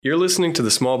You're listening to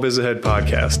the Small Biz Ahead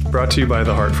podcast, brought to you by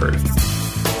The Hartford.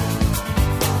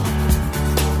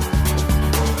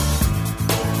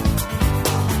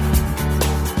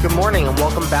 Good morning and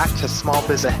welcome back to Small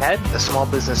Biz Ahead, the small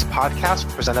business podcast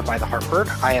presented by The Hartford.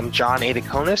 I am John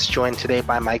Adakonis, joined today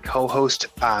by my co-host,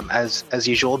 as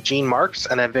usual, Gene Marks,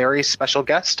 and a very special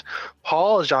guest,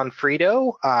 Paul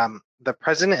Gianfrido, the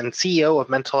president and CEO of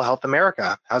Mental Health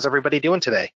America. How's everybody doing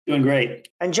today? Doing great.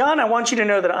 And John, I want you to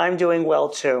know that I'm doing well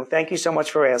too. Thank you so much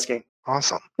for asking.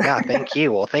 Awesome. Yeah, thank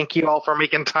you. Well, thank you all for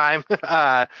making time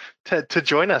to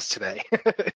join us today.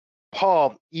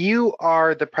 Paul, you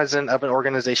are the president of an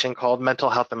organization called Mental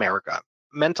Health America.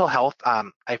 Mental health,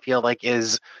 I feel like,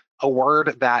 is a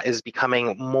word that is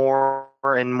becoming more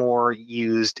and more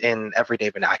used in everyday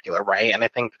vernacular, right? And I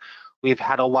think we've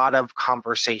had a lot of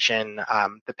conversation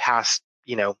the past,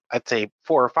 I'd say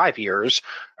 4 or 5 years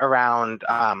around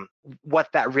what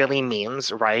that really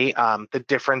means, right? The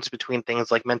difference between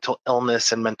things like mental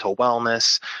illness and mental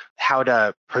wellness, how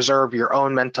to preserve your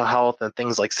own mental health, and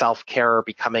things like self-care are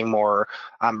becoming more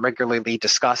regularly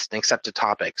discussed and accepted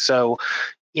topics. So,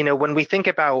 when we think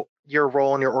about your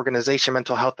role in your organization,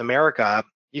 Mental Health America,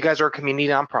 you guys are a community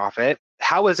nonprofit.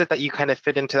 How is it that you kind of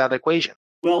fit into that equation?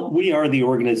 Well, we are the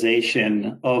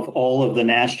organization of all of the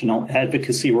national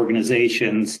advocacy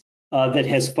organizations that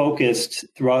has focused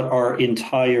throughout our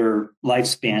entire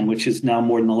lifespan, which is now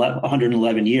more than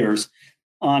 111 years,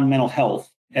 on mental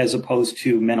health as opposed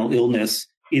to mental illness,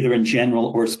 either in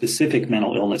general or specific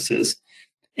mental illnesses.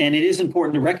 And it is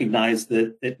important to recognize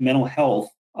that mental health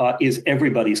is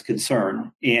everybody's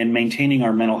concern, and maintaining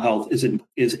our mental health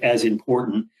is as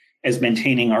important as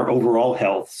maintaining our overall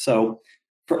health. So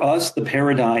for us, the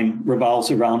paradigm revolves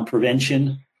around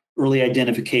prevention, early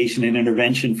identification and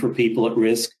intervention for people at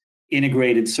risk,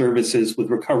 integrated services with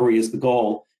recovery as the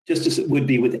goal, just as it would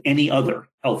be with any other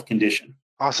health condition.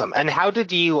 Awesome. And how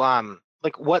did you,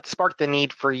 what sparked the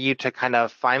need for you to kind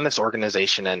of find this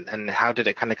organization, and how did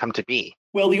it kind of come to be?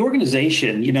 Well, the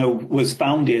organization, was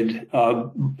founded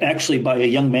actually by a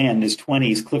young man in his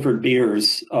 20s, Clifford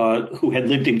Beers, who had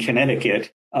lived in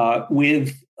Connecticut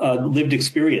with lived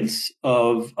experience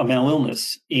of a mental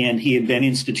illness. And he had been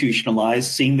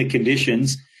institutionalized, seeing the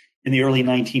conditions in the early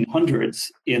 1900s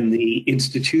in the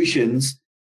institutions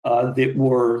that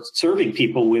were serving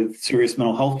people with serious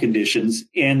mental health conditions,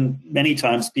 and many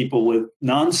times people with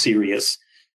non-serious,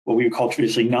 what we would call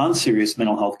traditionally non-serious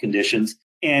mental health conditions,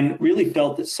 and really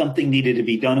felt that something needed to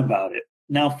be done about it.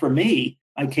 Now, for me,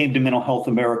 I came to Mental Health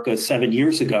America 7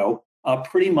 years ago,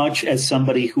 pretty much as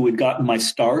somebody who had gotten my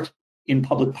start in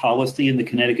public policy in the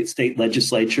Connecticut State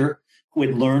Legislature, who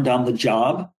had learned on the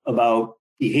job about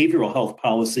behavioral health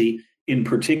policy in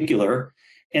particular,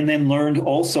 and then learned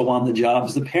also on the job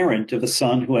as the parent of a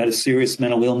son who had a serious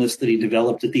mental illness that he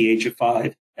developed at the age of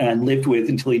 5 and lived with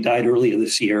until he died earlier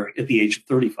this year at the age of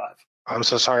 35. I'm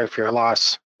so sorry for your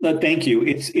loss. Thank you.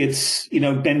 It's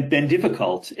been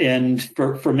difficult, and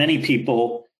for many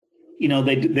people,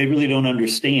 they really don't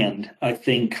understand, I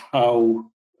think, how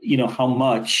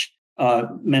much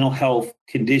mental health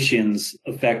conditions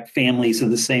affect families in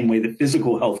the same way that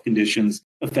physical health conditions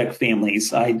affect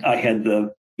families. I had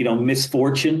the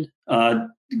misfortune a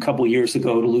couple of years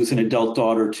ago to lose an adult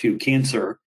daughter to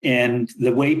cancer, and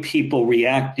the way people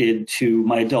reacted to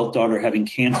my adult daughter having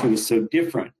cancer was so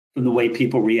different from the way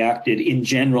people reacted in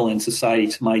general in society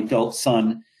to my adult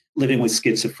son living with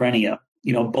schizophrenia.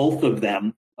 Both of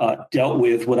them dealt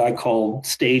with what I call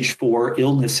stage 4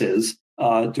 illnesses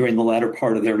during the latter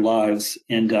part of their lives.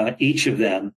 And each of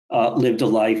them lived a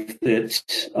life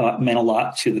that meant a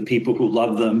lot to the people who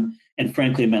loved them, and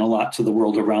frankly meant a lot to the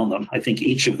world around them. I think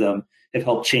each of them have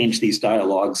helped change these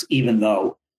dialogues, even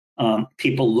though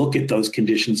people look at those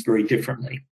conditions very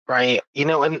differently. Right.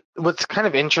 And what's kind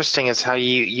of interesting is how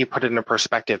you put it into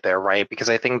perspective there, right? Because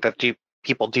I think that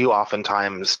people do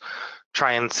oftentimes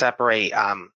try and separate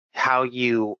how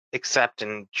you accept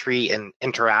and treat and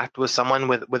interact with someone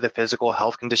with a physical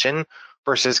health condition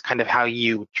versus kind of how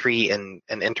you treat and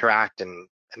interact and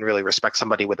really respect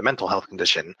somebody with a mental health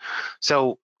condition.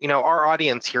 So, our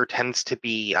audience here tends to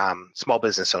be small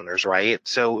business owners, right?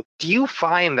 So do you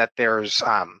find that there's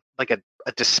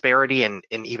a disparity in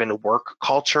even work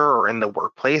culture or in the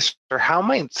workplace, or how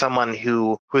might someone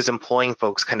who is employing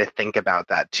folks kind of think about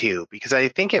that too? Because I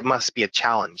think it must be a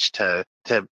challenge to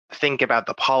think about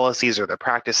the policies or the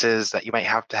practices that you might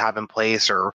have to have in place,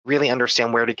 or really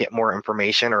understand where to get more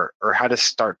information, or how to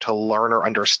start to learn or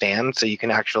understand so you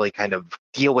can actually kind of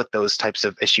deal with those types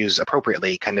of issues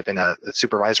appropriately, kind of in a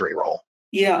supervisory role.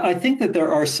 Yeah, I think that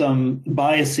there are some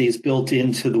biases built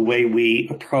into the way we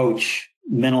approach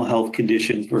mental health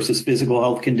conditions versus physical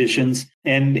health conditions.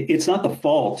 And it's not the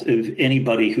fault of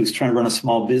anybody who's trying to run a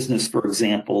small business, for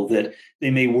example, that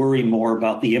they may worry more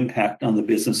about the impact on the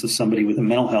business of somebody with a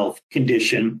mental health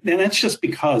condition. And that's just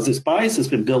because this bias has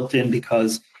been built in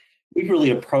because we've really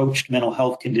approached mental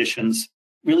health conditions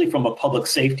really from a public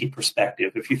safety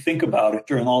perspective. If you think about it,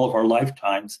 during all of our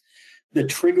lifetimes, the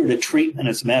trigger to treatment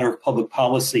as a matter of public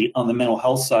policy on the mental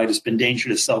health side has been danger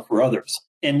to self or others.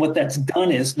 And what that's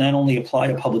done is not only apply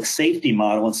a public safety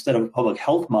model instead of a public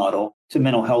health model to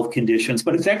mental health conditions,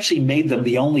 but it's actually made them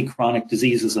the only chronic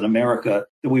diseases in America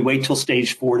that we wait till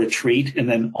stage 4 to treat, and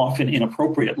then often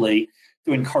inappropriately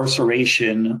through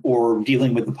incarceration or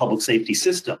dealing with the public safety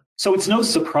system. So it's no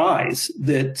surprise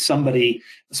that somebody,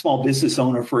 a small business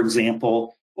owner, for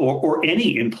example, or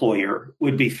any employer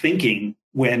would be thinking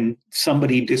when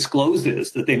somebody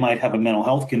discloses that they might have a mental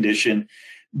health condition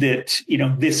that,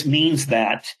 this means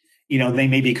that, they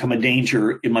may become a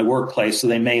danger in my workplace, so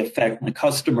they may affect my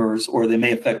customers or they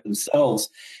may affect themselves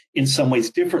in some ways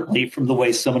differently from the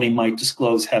way somebody might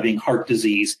disclose having heart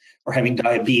disease or having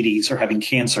diabetes or having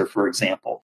cancer, for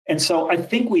example. And so I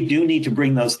think we do need to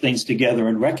bring those things together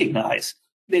and recognize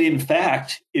that, in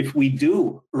fact, if we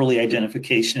do early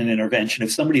identification and intervention,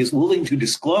 if somebody is willing to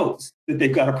disclose that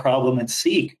they've got a problem and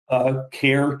seek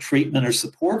care, treatment, or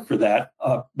support for that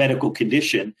medical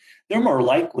condition, they're more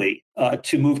likely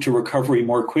to move to recovery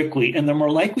more quickly, and they're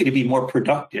more likely to be more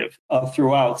productive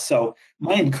throughout. So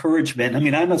my encouragement,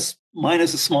 mine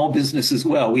is a small business as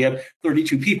well. We have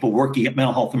 32 people working at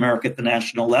Mental Health America at the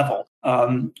national level.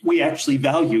 We actually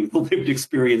value the lived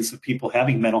experience of people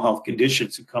having mental health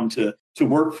conditions who come to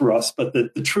work for us. But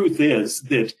the truth is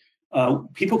that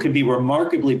people can be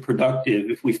remarkably productive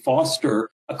if we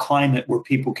foster a climate where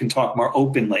people can talk more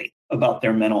openly about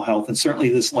their mental health. And certainly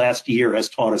this last year has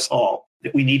taught us all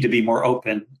that we need to be more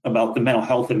open about the mental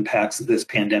health impacts that this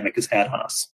pandemic has had on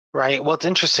us. Right. Well, it's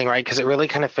interesting, right? Because it really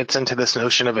kind of fits into this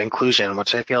notion of inclusion,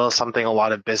 which I feel is something a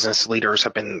lot of business leaders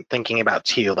have been thinking about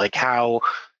too. Like how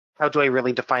do I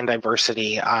really define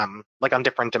diversity, like on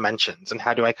different dimensions, and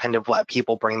how do I kind of let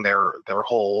people bring their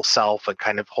whole self and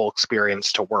kind of whole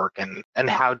experience to work, and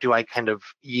how do I kind of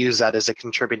use that as a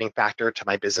contributing factor to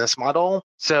my business model?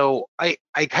 So I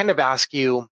kind of ask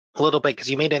you a little bit,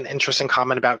 because you made an interesting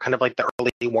comment about kind of like the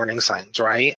early warning signs,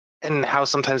 right? And how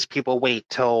sometimes people wait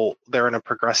till they're in a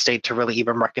progressed state to really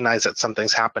even recognize that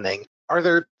something's happening. Are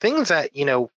there things that,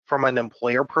 from an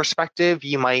employer perspective,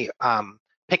 you might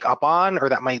pick up on, or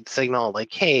that might signal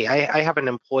like, hey, I have an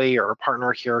employee or a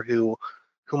partner here who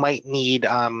might need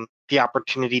the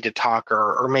opportunity to talk,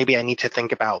 or maybe I need to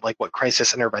think about like what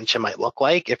crisis intervention might look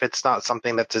like if it's not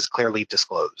something that's as clearly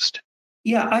disclosed?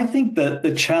 Yeah, I think that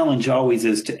the challenge always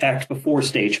is to act before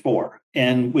stage 4.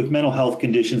 And with mental health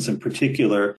conditions in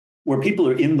particular, where people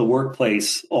are in the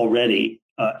workplace already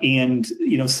and,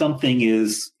 something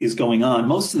is going on,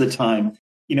 most of the time,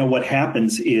 what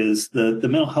happens is the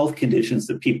mental health conditions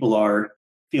that people are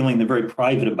feeling they're very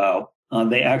private about,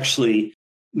 they actually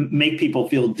make people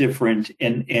feel different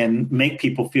and make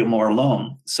people feel more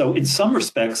alone. So in some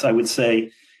respects, I would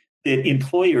say that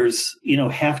employers,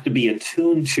 have to be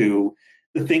attuned to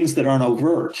the things that aren't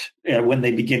overt when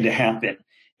they begin to happen.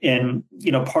 And,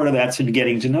 part of that's in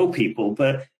getting to know people,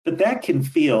 but that can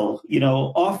feel,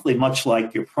 awfully much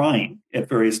like you're prying at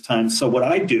various times. So what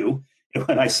I do,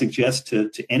 when I suggest to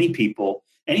any people,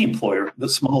 any employer, the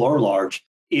small or large,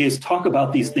 is talk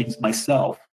about these things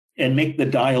myself and make the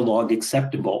dialogue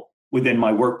acceptable within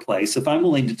my workplace. If I'm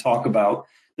willing to talk about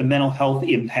the mental health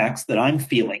impacts that I'm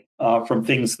feeling from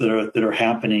things that are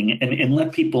happening, and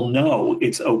let people know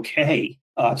it's okay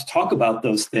to talk about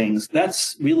those things,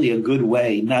 that's really a good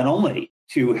way not only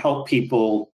to help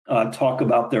people talk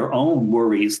about their own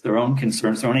worries, their own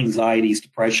concerns, their own anxieties,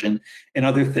 depression, and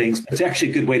other things, but it's actually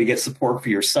a good way to get support for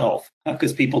yourself,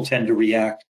 because people tend to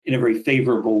react in a very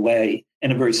favorable way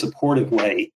and a very supportive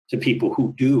way to people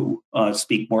who do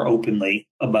speak more openly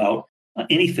about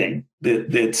anything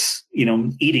that's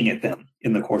eating at them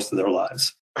in the course of their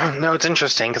lives. No, it's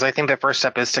interesting, because I think the first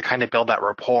step is to kind of build that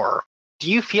rapport. Do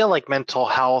you feel like mental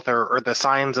health or the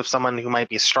signs of someone who might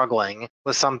be struggling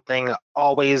with something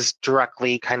always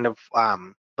directly kind of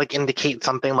like indicate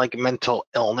something like mental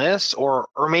illness, or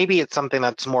maybe it's something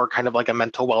that's more kind of like a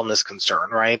mental wellness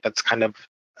concern, right? That's kind of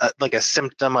like a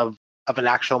symptom of an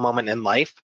actual moment in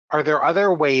life. Are there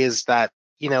other ways that,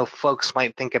 folks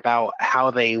might think about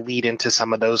how they lead into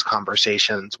some of those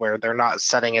conversations where they're not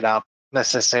setting it up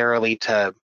necessarily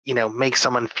to make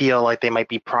someone feel like they might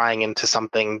be prying into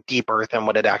something deeper than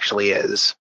what it actually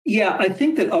is? Yeah, I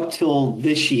think that up till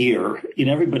this year,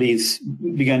 everybody's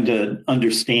begun to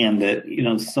understand that,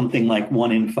 something like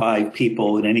 1 in 5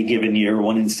 people in any given year,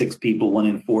 1 in 6 people, 1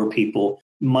 in 4 people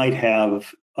might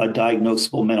have a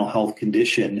diagnosable mental health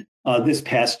condition. This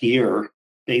past year,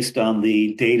 based on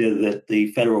the data that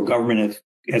the federal government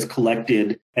has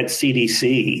collected at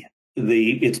CDC,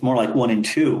 it's more like 1 in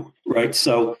 2, right?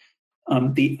 So,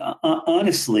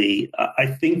 honestly, I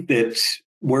think that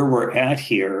where we're at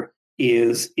here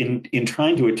is in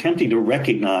attempting to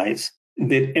recognize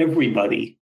that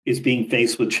everybody is being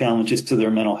faced with challenges to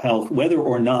their mental health, whether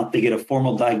or not they get a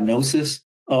formal diagnosis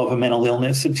of a mental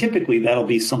illness. And typically that'll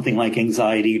be something like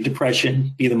anxiety,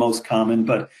 depression be the most common,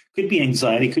 but could be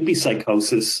anxiety, could be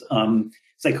psychosis.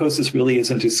 Psychosis really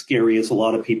isn't as scary as a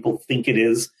lot of people think it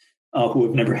is, who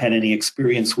have never had any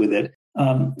experience with it.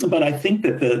 But I think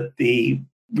that the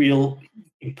real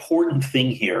important thing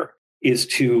here is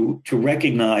to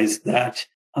recognize that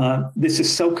this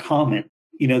is so common.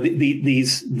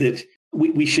 That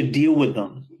we should deal with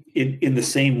them in the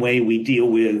same way we deal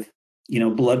with,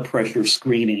 blood pressure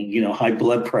screening, high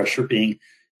blood pressure being,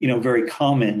 very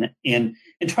common, and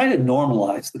try to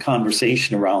normalize the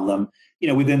conversation around them,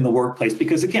 within the workplace.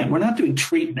 Because again, we're not doing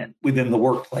treatment within the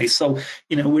workplace. So,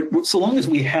 so long as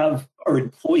we have our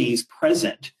employees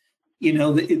present,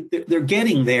 they're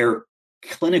getting their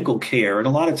clinical care, and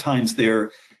a lot of times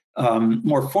they're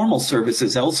more formal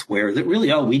services elsewhere, that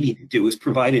really all we need to do is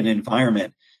provide an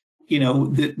environment,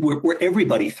 where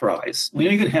everybody thrives. We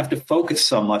don't even have to focus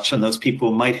so much on those people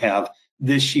who might have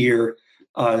this year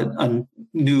a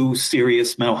new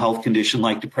serious mental health condition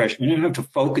like depression. We don't have to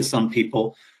focus on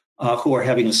people who are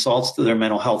having assaults to their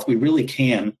mental health. We really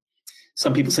can.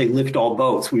 Some people say lift all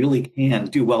boats. We really can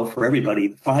do well for everybody,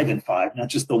 5 in 5, not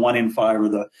just the 1 in 5 or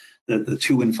the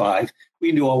 2 in 5. We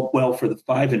can do well for the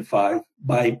 5 in 5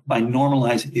 by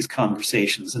normalizing these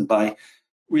conversations and by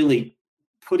really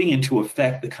putting into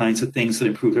effect the kinds of things that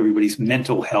improve everybody's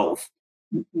mental health,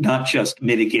 not just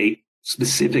mitigate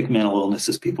specific mental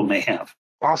illnesses people may have.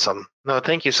 Awesome. No,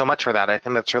 thank you so much for that. I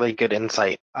think that's really good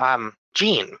insight.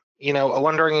 Gene,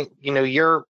 wondering,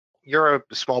 you're a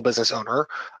small business owner.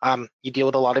 You deal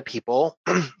with a lot of people.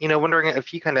 Wondering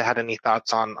if you kind of had any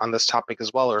thoughts on this topic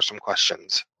as well, or some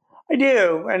questions. I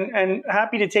do, and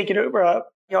happy to take it over.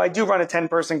 I do run a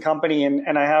 10-person company,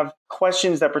 and I have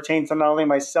questions that pertain to not only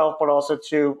myself, but also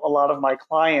to a lot of my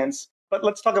clients. But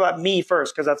let's talk about me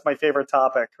first, because that's my favorite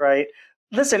topic, right?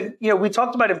 Listen, we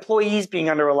talked about employees being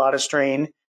under a lot of strain,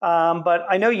 but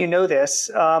I know you know this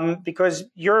because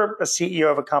you're a CEO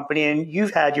of a company and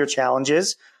you've had your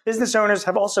challenges. Business owners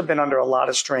have also been under a lot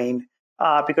of strain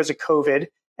because of COVID.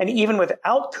 And even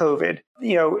without COVID,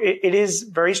 it is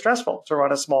very stressful to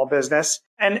run a small business.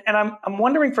 And I'm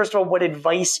wondering, first of all, what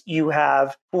advice you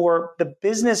have for the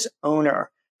business owner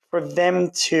for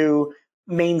them to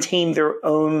maintain their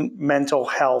own mental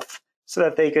health so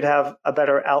that they could have a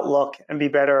better outlook and be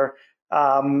better,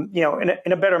 in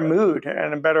a better mood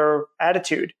and a better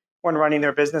attitude when running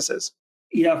their businesses.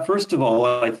 Yeah, first of all,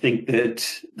 I think that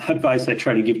advice I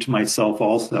try to give to myself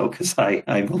also, because I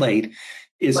relate,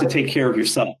 is to take care of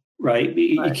yourself, right?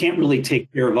 You can't really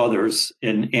take care of others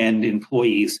and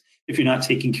employees if you're not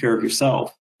taking care of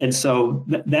yourself. And so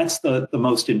that's the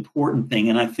most important thing.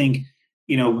 And I think,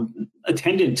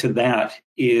 attendant to that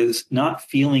is not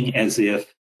feeling as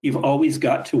if you've always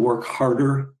got to work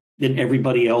harder than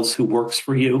everybody else who works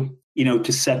for you,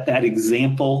 to set that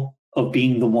example of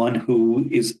being the one who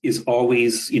is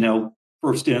always,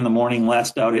 first in the morning,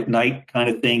 last out at night kind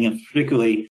of thing. And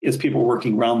particularly as people are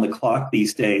working around the clock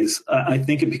these days, I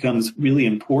think it becomes really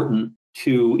important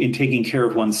in taking care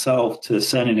of oneself, to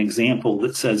set an example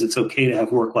that says it's okay to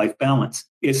have work-life balance.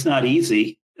 It's not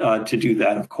easy to do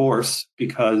that, of course,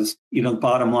 because,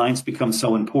 bottom lines become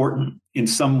so important in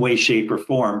some way, shape, or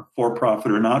form, for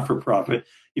profit or not for profit.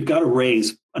 You've got to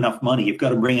raise enough money. You've got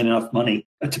to bring in enough money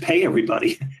to pay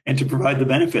everybody and to provide the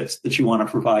benefits that you want to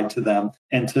provide to them,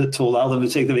 and to allow them to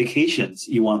take the vacations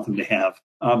you want them to have.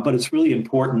 But it's really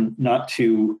important not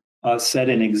to set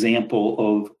an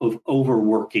example of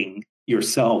overworking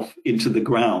yourself into the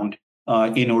ground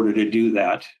in order to do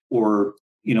that, or,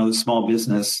 the small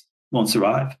business won't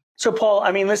survive. So, Paul,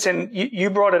 listen, you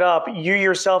brought it up. You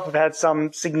yourself have had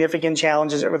some significant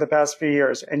challenges over the past few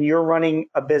years, and you're running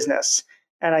a business.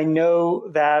 And I know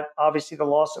that obviously the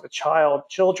loss of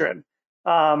children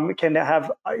can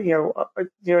have, an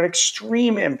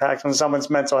extreme impact on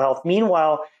someone's mental health.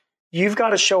 Meanwhile, you've got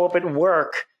to show up at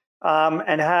work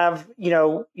and have,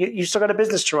 you still got a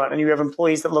business to run, and you have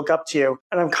employees that look up to you.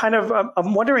 And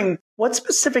I'm wondering, what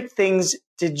specific things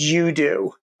did you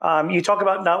do You talk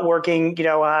about not working,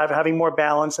 having more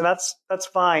balance, and that's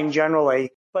fine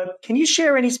generally. But can you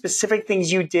share any specific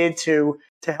things you did to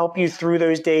help you through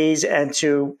those days and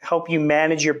to help you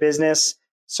manage your business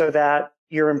so that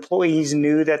your employees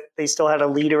knew that they still had a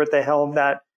leader at the helm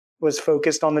that was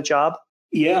focused on the job?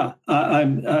 Yeah,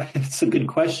 it's a good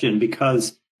question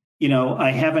because,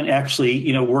 I haven't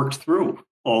actually, worked through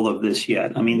all of this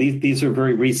yet. I mean, these are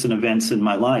very recent events in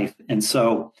my life. And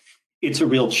so it's a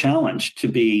real challenge to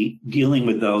be dealing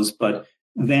with those, but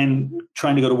then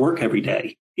trying to go to work every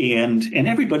day. And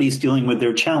everybody's dealing with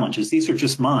their challenges. These are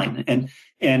just mine.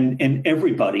 And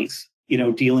everybody's,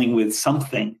 dealing with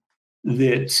something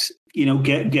that,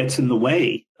 gets in the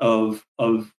way of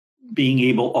being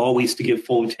able always to give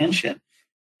full attention.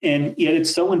 And yet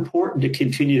it's so important to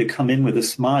continue to come in with a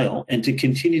smile and to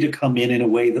continue to come in a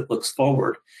way that looks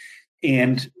forward.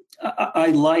 And I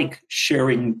like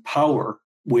sharing power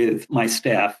with my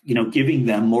staff, giving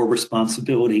them more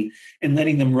responsibility and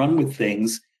letting them run with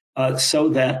things so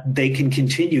that they can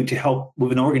continue to help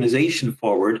move an organization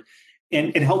forward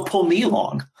and help pull me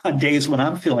along on days when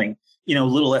I'm feeling, a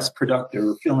little less productive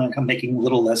or feeling like I'm making a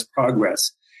little less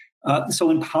progress.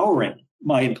 So empowering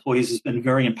my employees has been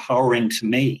very empowering to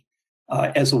me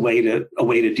as a way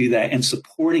to do that, and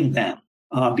supporting them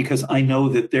because I know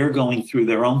that they're going through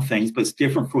their own things, but it's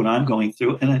different from what I'm going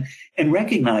through, and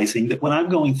recognizing that what I'm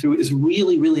going through is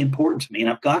really, really important to me, and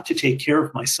I've got to take care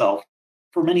of myself.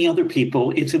 For many other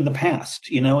people, it's in the past.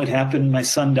 It happened. My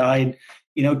son died,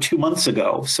 2 months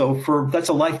ago. So that's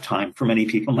a lifetime for many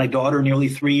people. My daughter nearly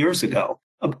 3 years ago,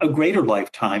 a greater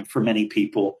lifetime for many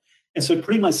people. And so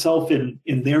putting myself in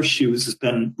their shoes has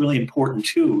been really important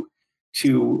too,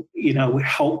 to,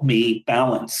 help me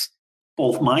balance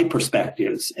both my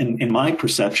perspectives and my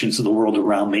perceptions of the world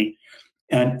around me,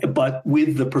 but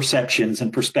with the perceptions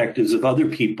and perspectives of other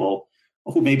people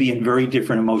who may be in very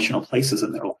different emotional places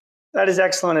in their life. That is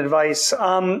excellent advice.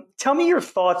 Tell me your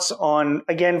thoughts on,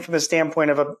 again, from the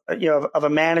standpoint of a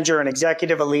manager, an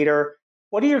executive, a leader.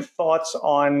 What are your thoughts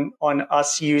on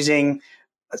us using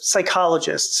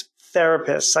psychologists,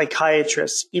 therapists,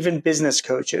 psychiatrists, even business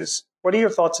coaches? What are your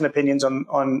thoughts and opinions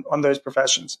on those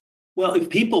professions? Well, if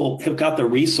people have got the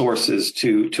resources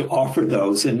to offer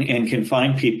those and can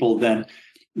find people, then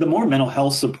the more mental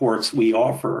health supports we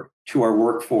offer to our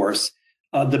workforce,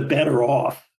 the better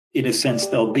off, in a sense,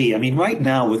 they'll be. I mean, right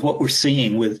now, with what we're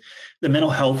seeing with the mental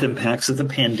health impacts of the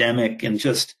pandemic and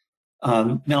just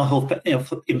mental health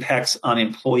impacts on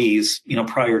employees,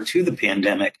 prior to the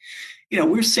pandemic,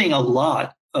 we're seeing a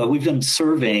lot. We've done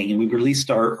surveying and we've released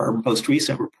our most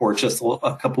recent report just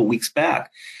a couple of weeks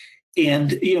back.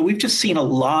 And, we've just seen a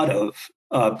lot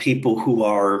of people who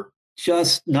are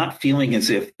just not feeling as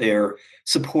if they're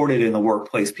supported in the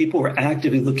workplace. People are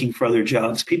actively looking for other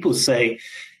jobs. People say,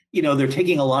 they're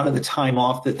taking a lot of the time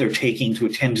off that they're taking to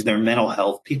attend to their mental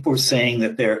health. People are saying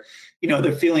that they're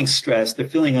feeling stressed, they're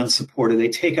feeling unsupported. They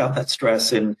take out that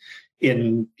stress in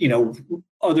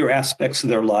other aspects of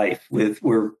their life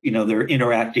where they're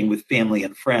interacting with family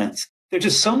and friends. There are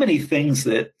just so many things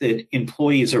that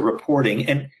employees are reporting.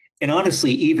 And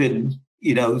honestly, even,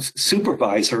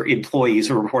 supervisor employees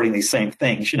are reporting these same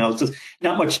things. It's just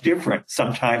not much different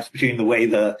sometimes between the way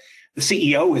the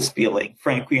CEO is feeling,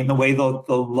 frankly, and the way the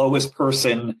lowest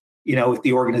person, with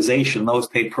the organization,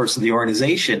 lowest paid person in the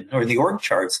organization or the org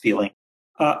chart's feeling.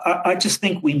 I just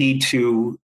think we need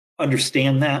to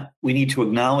understand that. We need to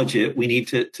acknowledge it. We need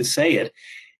to say it.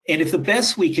 And if the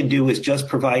best we can do is just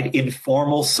provide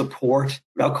informal support,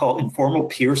 I'll call it informal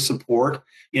peer support,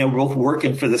 we're both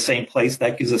working for the same place,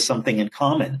 that gives us something in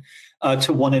common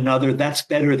to one another, that's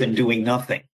better than doing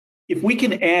nothing. If we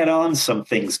can add on some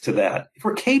things to that, if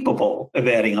we're capable of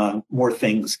adding on more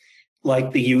things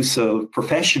like the use of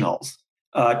professionals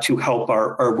to help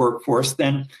our workforce,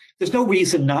 then there's no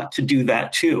reason not to do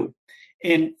that too.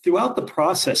 And throughout the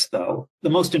process, though, the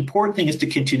most important thing is to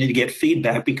continue to get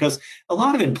feedback, because a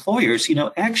lot of employers,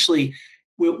 actually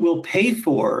will pay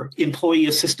for employee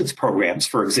assistance programs,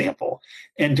 for example,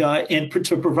 and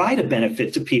to provide a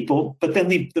benefit to people, but then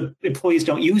the employees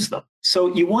don't use them.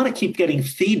 So you want to keep getting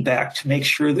feedback to make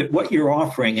sure that what you're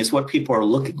offering is what people are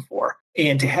looking for,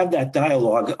 and to have that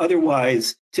dialogue.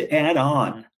 Otherwise, to add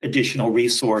on additional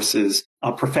resources,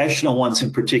 professional ones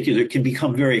in particular, can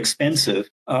become very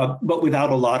expensive, but without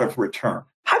a lot of return.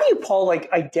 How do you, Paul,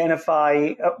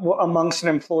 identify amongst an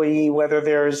employee whether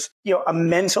there's, a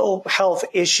mental health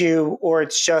issue or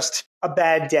it's just a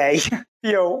bad day,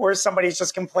 or somebody's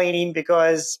just complaining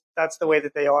because that's the way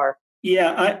that they are?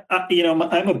 Yeah,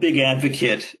 I'm a big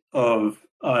advocate of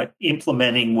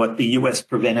implementing what the U.S.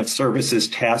 Preventive Services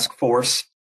Task Force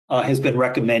has been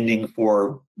recommending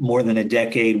for more than a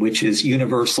decade, which is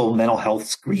universal mental health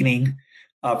screening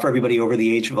for everybody over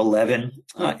the age of 11.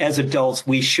 As adults,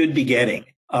 we should be getting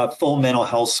a full mental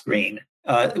health screen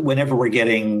whenever we're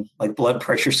getting like blood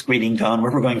pressure screening done,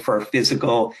 whenever we're going for our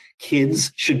physical.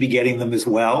 Kids should be getting them as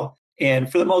well.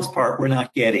 And for the most part, we're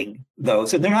not getting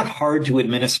those. And they're not hard to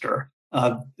administer.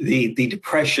 The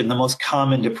depression, the most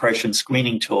common depression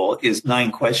screening tool is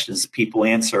 9 questions that people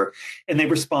answer. And they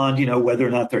respond, whether or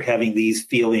not they're having these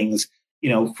feelings,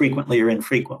 frequently or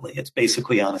infrequently. It's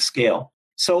basically on a scale.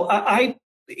 So I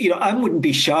wouldn't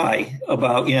be shy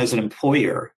about, as an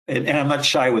employer, and I'm not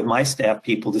shy with my staff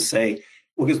people to say,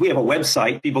 well, because we have a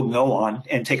website people can go on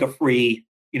and take a free,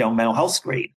 mental health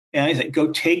screen. And I think, go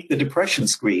take the depression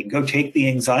screen, go take the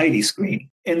anxiety screen,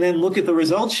 and then look at the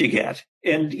results you get.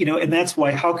 And, and that's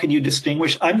why, how can you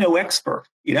distinguish? I'm no expert.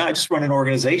 I just run an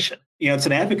organization. It's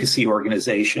an advocacy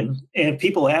organization. And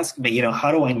people ask me,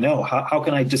 how do I know? How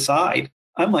can I decide?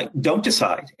 I'm like, don't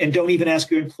decide. And don't even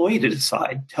ask your employee to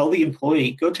decide. Tell the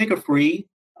employee, go take a free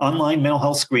online mental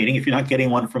health screening if you're not getting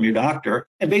one from your doctor.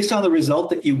 And based on the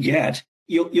result that you get,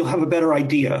 you'll have a better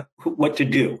idea what to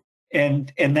do.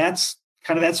 And that's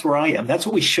where I am. That's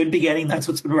what we should be getting. That's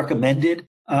what's been recommended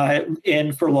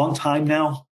and for a long time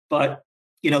now. But,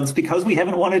 it's because we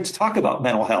haven't wanted to talk about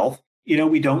mental health.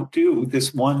 We don't do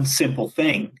this one simple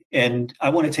thing. And I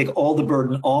want to take all the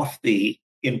burden off the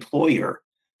employer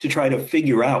to try to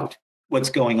figure out what's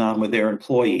going on with their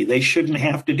employee. They shouldn't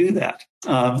have to do that.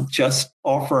 Just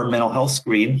offer a mental health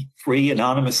screen free,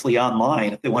 anonymously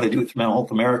online if they want to do it through Mental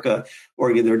Health America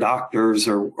or either their doctors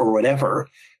or whatever.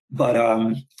 But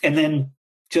and then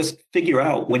just figure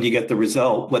out when you get the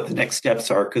result what the next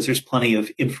steps are, because there's plenty of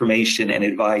information and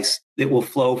advice that will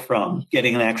flow from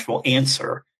getting an actual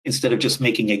answer instead of just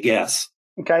making a guess.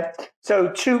 Okay. So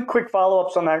 2 quick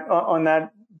follow-ups on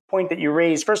that point that you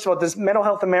raised. First of all, does Mental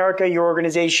Health America, your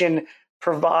organization,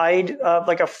 provide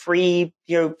like a free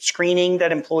screening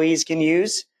that employees can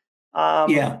use?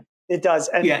 Yeah, it does.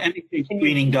 And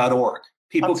MHAscreening.org.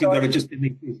 People can go to just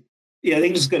they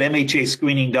can just go to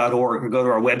MHAscreening.org or go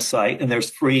to our website, and there's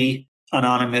free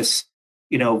anonymous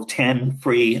 10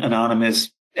 free anonymous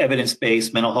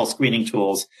evidence-based mental health screening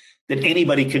tools that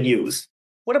anybody can use.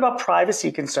 What about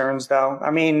privacy concerns, though? I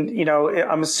mean,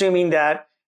 I'm assuming that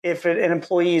if an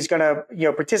employee is going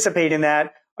to, participate in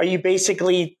that, are you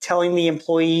basically telling the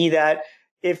employee that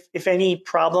if any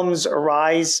problems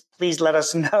arise, please let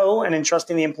us know, and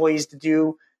entrusting the employees to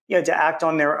do, to act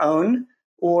on their own?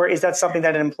 Or is that something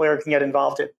that an employer can get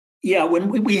involved in? Yeah,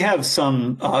 when we have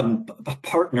some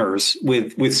partners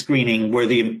with screening where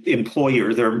the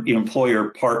employer, their employer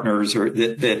partners or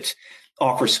that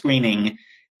offer screening.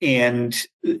 And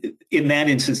in that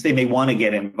instance, they may want to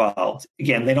get involved.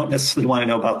 Again, they don't necessarily want to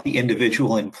know about the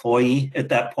individual employee at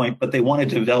that point, but they want to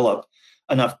develop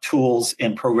enough tools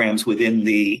and programs within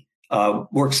the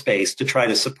workspace to try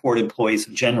to support employees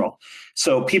in general.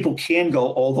 So people can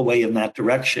go all the way in that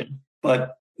direction.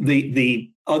 But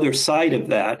the other side of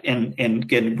that, and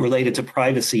again, related to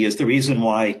privacy, is the reason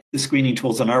why the screening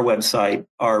tools on our website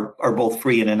are both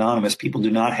free and anonymous. People do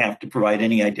not have to provide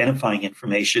any identifying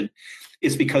information,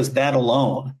 is because that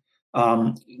alone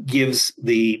gives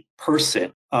the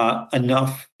person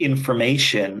enough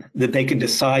information that they can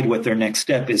decide what their next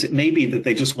step is. It may be that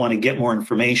they just want to get more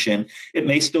information. It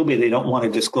may still be they don't want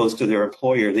to disclose to their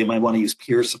employer. They might want to use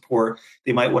peer support.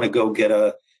 They might want to go get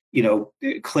a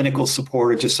clinical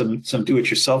support or just some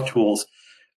do-it-yourself tools.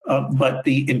 But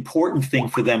the important thing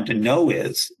for them to know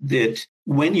is that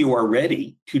when you are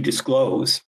ready to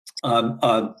disclose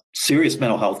a serious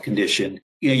mental health condition,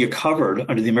 you're covered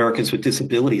under the Americans with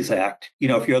Disabilities Act,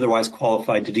 if you're otherwise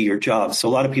qualified to do your job. So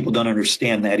a lot of people don't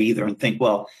understand that either and think,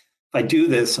 well, if I do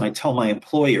this and I tell my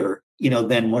employer,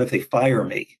 then what if they fire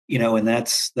me? And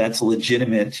that's a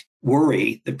legitimate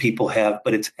worry that people have,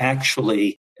 but it's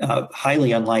actually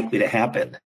highly unlikely to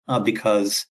happen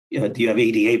because you have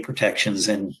ADA protections,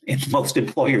 and most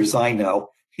employers I know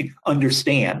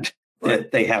understand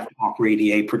that they have to offer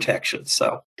ADA protections.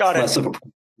 So Got it. Less of a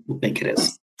problem than people think it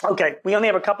is. Okay, we only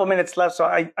have a couple minutes left, so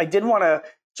I did want to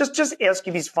just ask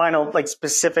you these final,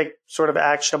 specific sort of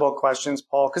actionable questions,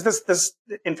 Paul, because this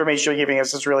information you're giving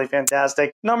us is really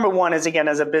fantastic. Number one is, again,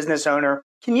 as a business owner,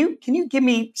 can you give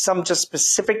me some just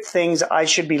specific things I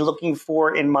should be looking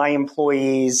for in my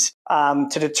employees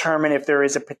to determine if there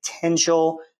is a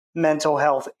potential mental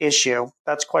health issue?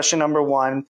 That's question number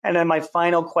one. And then my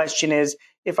final question is,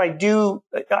 if I do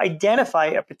identify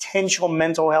a potential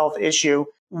mental health issue,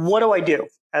 what do I do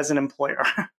as an employer?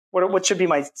 What should be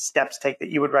my steps take that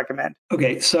you would recommend?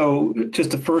 Okay, so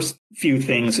just the first few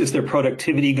things. Is their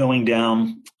productivity going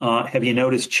down? Have you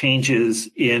noticed changes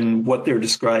in what they're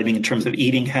describing in terms of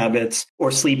eating habits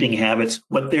or sleeping habits,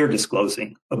 what they're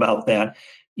disclosing about that?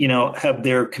 Have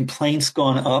their complaints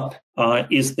gone up?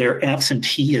 Is their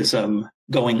absenteeism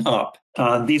going up?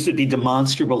 These would be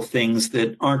demonstrable things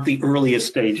that aren't the earliest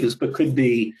stages, but could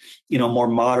be, more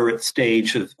moderate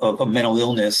stage of a mental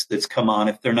illness that's come on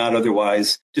if they're not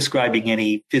otherwise describing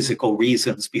any physical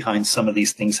reasons behind some of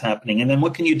these things happening. And then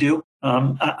what can you do?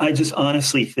 I just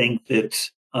honestly think that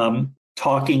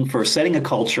setting a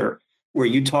culture where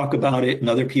you talk about it and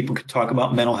other people can talk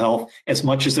about mental health as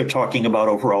much as they're talking about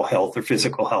overall health or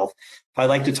physical health. If I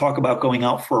like to talk about going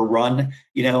out for a run,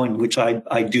 in which I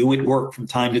do at work from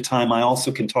time to time, I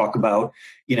also can talk about,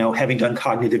 having done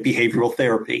cognitive behavioral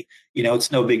therapy.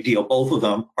 It's no big deal. Both of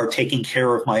them are taking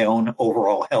care of my own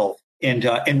overall health and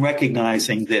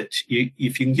recognizing that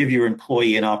if you can give your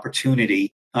employee an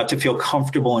opportunity to feel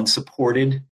comfortable and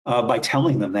supported, by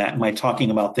telling them that and by talking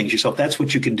about things yourself, that's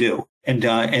what you can do. And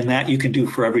that you can do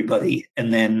for everybody.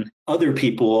 And then other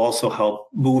people will also help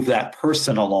move that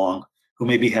person along who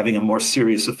may be having a more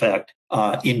serious effect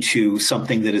into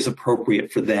something that is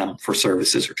appropriate for them for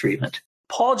services or treatment.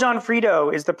 Paul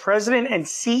Gionfriddo is the president and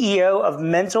CEO of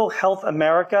Mental Health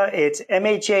America. It's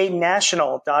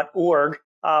mhanational.org.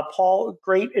 Paul,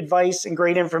 great advice and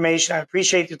great information. I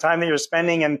appreciate the time that you're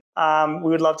spending, and we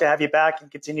would love to have you back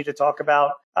and continue to talk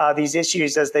about these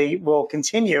issues as they will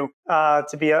continue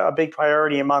to be a big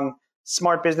priority among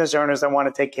smart business owners that want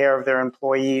to take care of their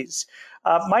employees.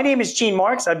 My name is Gene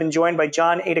Marks. I've been joined by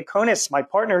John Adakonis, my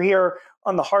partner here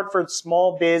on the Hartford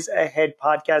Small Biz Ahead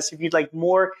podcast. If you'd like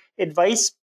more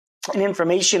advice and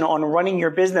information on running your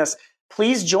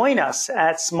please join us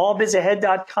at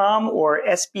smallbizahead.com or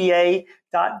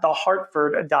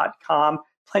sba.thehartford.com.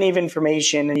 Plenty of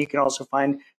information, and you can also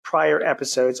find prior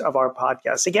episodes of our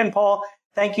podcast. Again, Paul,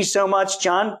 thank you so much.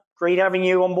 John, great having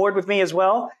you on board with me as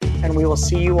well, and we will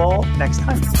see you all next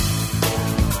time.